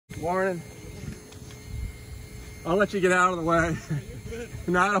Morning. I'll let you get out of the way.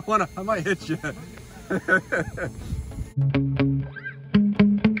 No, I don't want to. I might hit you.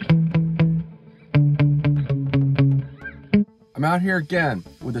 I'm out here again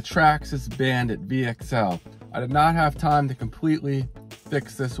with the Traxxas Bandit VXL. I did not have time to completely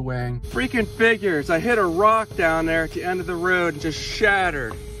fix this wing. Freaking figures, I hit a rock down there at the end of the road and just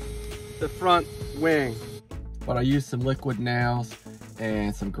shattered the front wing. But I used some liquid nails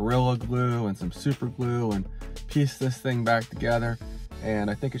and some Gorilla Glue and some super glue and pieced this thing back together, and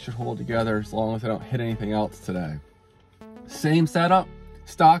I think it should hold together as long as I don't hit anything else today. Same setup,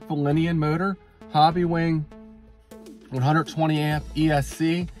 stock Valinian motor, hobby wing, 120 amp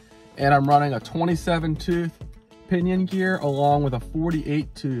ESC, and I'm running a 27 tooth pinion gear along with a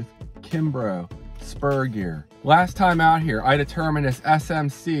 48 tooth Kimbrough spur gear. Last time out here, I determined this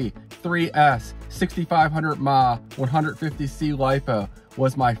SMC 3S 6500 mAh 150C LIPO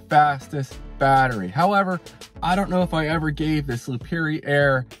was my fastest battery. However, I don't know if I ever gave this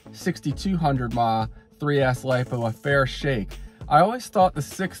LiperiAir 6200 mAh 3S LIPO a fair shake. I always thought the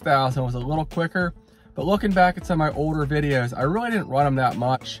 6000 was a little quicker, but looking back at some of my older videos, I really didn't run them that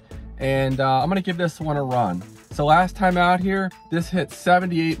much, and I'm gonna give this one a run. So last time out here, this hit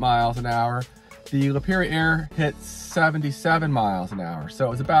 78 miles an hour. The LiperiAir hit 77 miles an hour. So it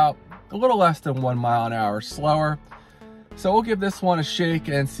was about a little less than 1 mile an hour slower. So we'll give this one a shake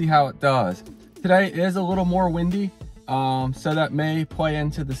and see how it does. Today is a little more windy, so that may play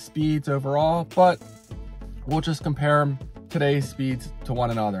into the speeds overall, but we'll just compare today's speeds to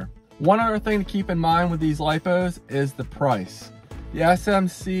one another. One other thing to keep in mind with these LIPOs is the price. The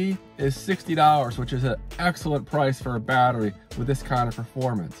SMC is $60, which is an excellent price for a battery with this kind of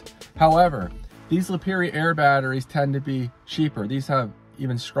performance. However, these LiperiAir batteries tend to be cheaper. These have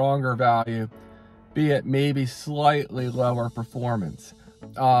even stronger value, be it maybe slightly lower performance.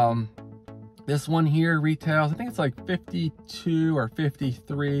 This one here retails, I think it's like 52 or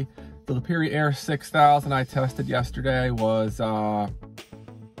 53. The LiperiAir 6000 I tested yesterday was, I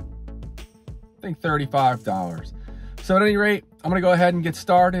think $35. So at any rate, I'm gonna go ahead and get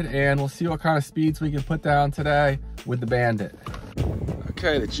started and we'll see what kind of speeds we can put down today with the Bandit.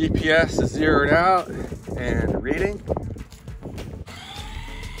 Okay, the GPS is zeroed out and reading.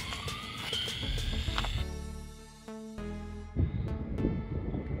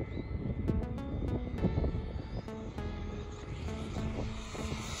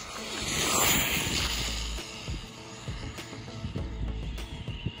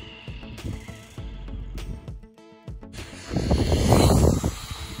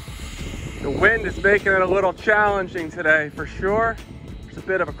 The wind is making it a little challenging today for sure. There's a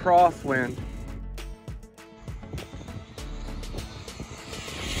bit of a crosswind.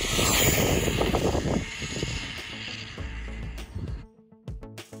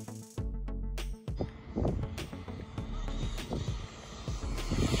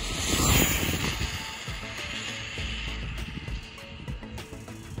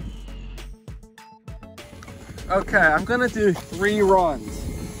 Okay, I'm gonna do 3 runs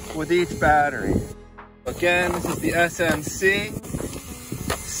with each battery. Again, this is the SMC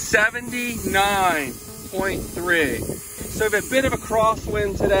 79.3. So we have a bit of a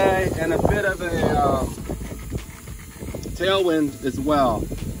crosswind today and a bit of a tailwind as well.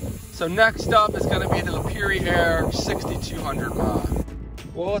 So next up is going to be the LiperiAir 6200 mAh.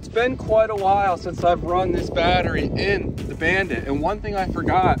 Well, it's been quite a while since I've run this battery in the Bandit, and one thing I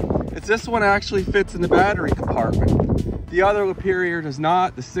forgot is this one actually fits in the battery compartment. The other LiperiAir does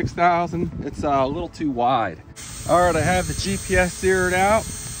not. The 6000, it's a little too wide. All right, I have the GPS zeroed out,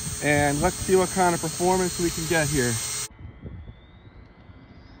 and let's see what kind of performance we can get here.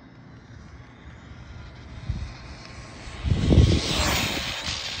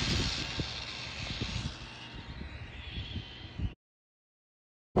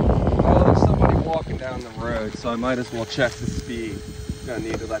 Oh, there's somebody walking down the road, so I might as well check the speed. I'm gonna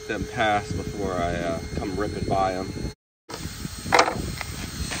need to let them pass before I come ripping by them.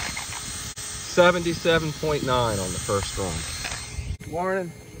 77.9 on the first run.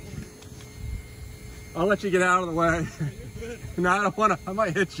 Morning. I'll let you get out of the way. No, I don't want to. I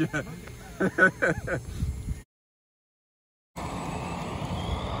might hit you.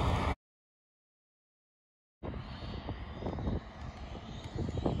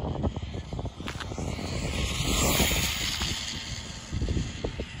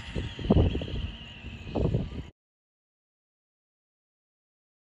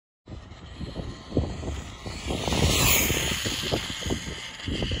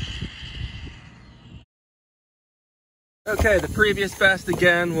 Okay, the previous best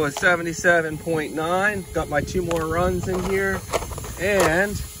again was 77.9. Got my 2 more runs in here,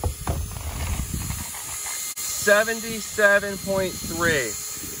 and 77.3.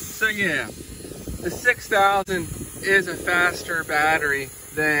 So yeah, the 6000 is a faster battery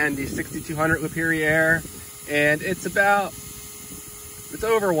than the 6200 LiperiAir, and it's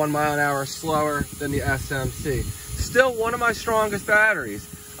over 1 mile an hour slower than the SMC. Still one of my strongest batteries.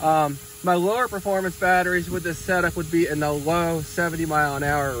 My lower performance batteries with this setup would be in the low 70 mile an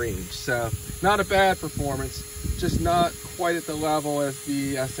hour range. So not a bad performance, just not quite at the level as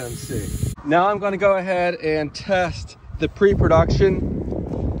the SMC. Now I'm going to go ahead and test the pre-production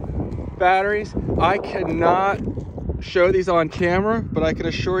batteries. I cannot show these on camera, but I can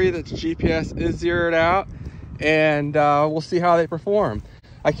assure you that the GPS is zeroed out, and we'll see how they perform.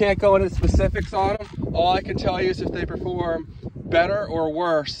 I can't go into specifics on them. All I can tell you is if they perform better or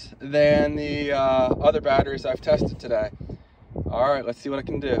worse than the other batteries I've tested today. All right, let's see what I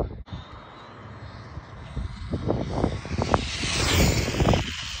can do.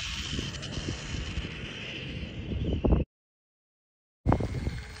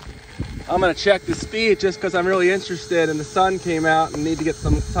 I'm gonna check the speed just because I'm really interested, and the sun came out and need to get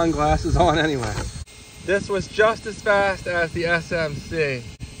some sunglasses on anyway. This was just as fast as the SMC.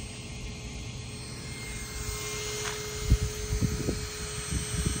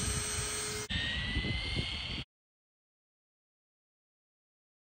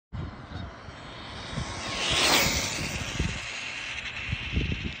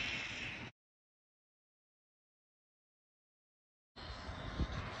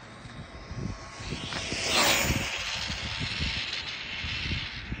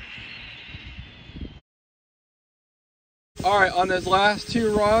 All right, on those last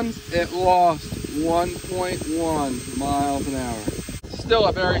two runs, it lost 1.1 miles an hour. Still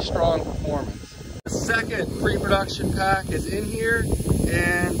a very strong performance. The second pre-production pack is in here,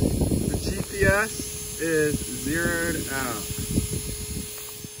 and the GPS is zeroed out.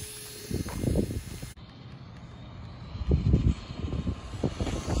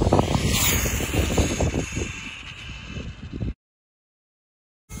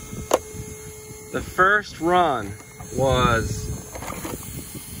 The first run was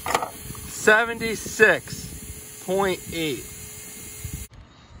 76.8.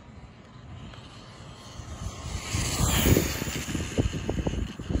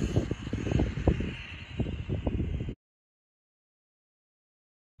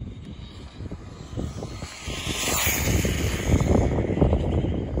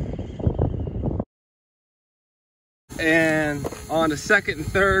 And on the second and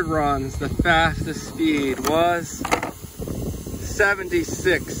third runs, the fastest speed was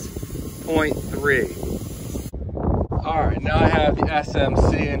 76.3. All right, now I have the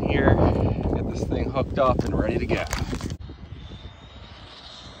SMC in here. Get this thing hooked up and ready to go.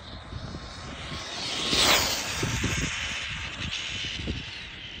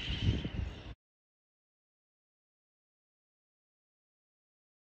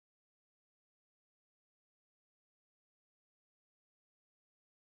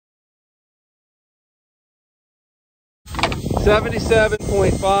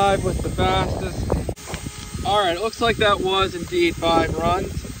 .5 was the fastest. All right, it looks like that was indeed 5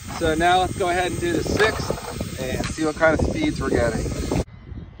 runs. So now let's go ahead and do the 6th and see what kind of speeds we're getting.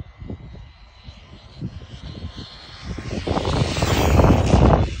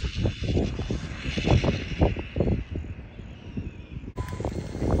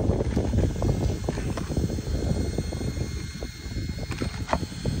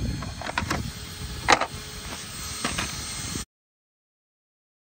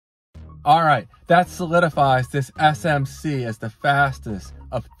 All right, that solidifies this SMC as the fastest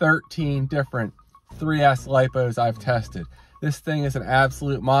of 13 different 3S LIPOs I've tested. This thing is an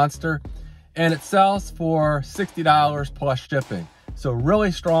absolute monster, and it sells for $60 plus shipping. So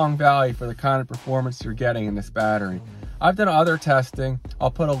really strong value for the kind of performance you're getting in this battery. I've done other testing.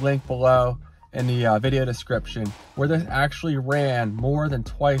 I'll put a link below in the video description where this actually ran more than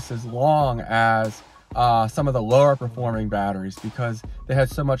twice as long as some of the lower performing batteries because they had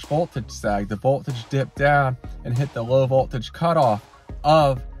so much voltage sag. The voltage dipped down and hit the low voltage cutoff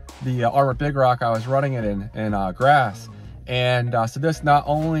of the Armor Big Rock I was running it in grass. And so this not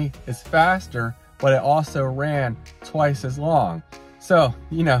only is faster, but it also ran twice as long. So,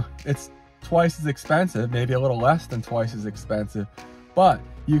 you know, it's twice as expensive, maybe a little less than twice as expensive, but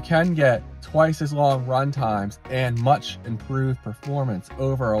you can get twice as long run times and much improved performance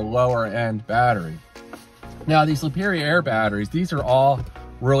over a lower end battery. Now, these LiperiAir batteries, these are all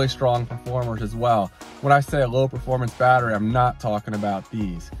really strong performers as well. When I say a low performance battery, I'm not talking about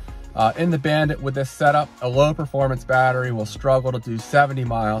these. In the Bandit with this setup, a low performance battery will struggle to do 70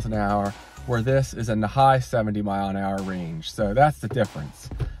 miles an hour, where this is in the high 70 mile an hour range. So that's the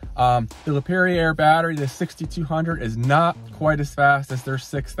difference. The LiperiAir battery, the 6200, is not quite as fast as their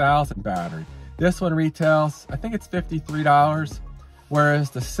 6000 battery. This one retails, I think it's $53,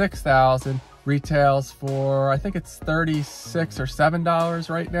 whereas the 6000 retails for, I think it's $36 or $7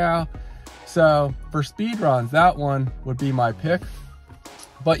 right now. So for speed runs, that one would be my pick.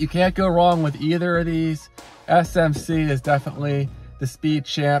 But you can't go wrong with either of these. SMC is definitely the speed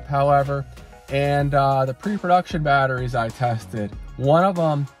champ, however. And the pre-production batteries I tested, one of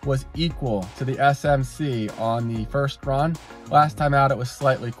them was equal to the SMC on the first run. Last time out, it was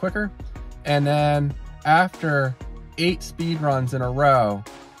slightly quicker. And then after 8 speed runs in a row,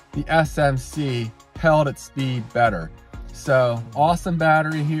 the SMC held its speed better. So awesome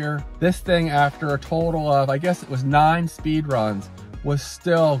battery here. This thing, after a total of, I guess it was 9 speed runs, was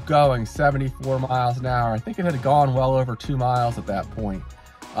still going 74 miles an hour. I think it had gone well over 2 miles at that point.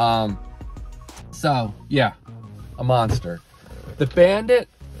 So yeah, a monster. The Bandit,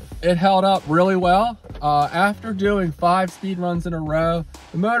 it held up really well. After doing 5 speed runs in a row,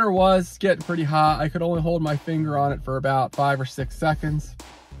 the motor was getting pretty hot. I could only hold my finger on it for about 5 or 6 seconds.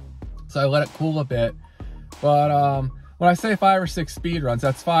 So I let it cool a bit. But when I say 5 or 6 speed runs,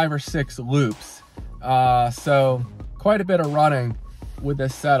 that's 5 or 6 loops. So quite a bit of running with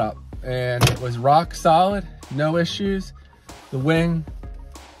this setup. And it was rock solid, no issues. The wing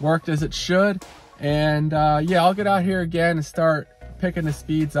worked as it should. And yeah, I'll get out here again and start picking the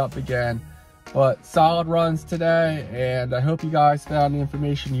speeds up again. But solid runs today, and I hope you guys found the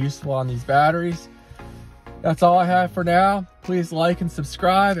information useful on these batteries. That's all I have for now. Please like and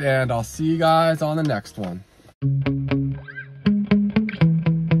subscribe, and I'll see you guys on the next one.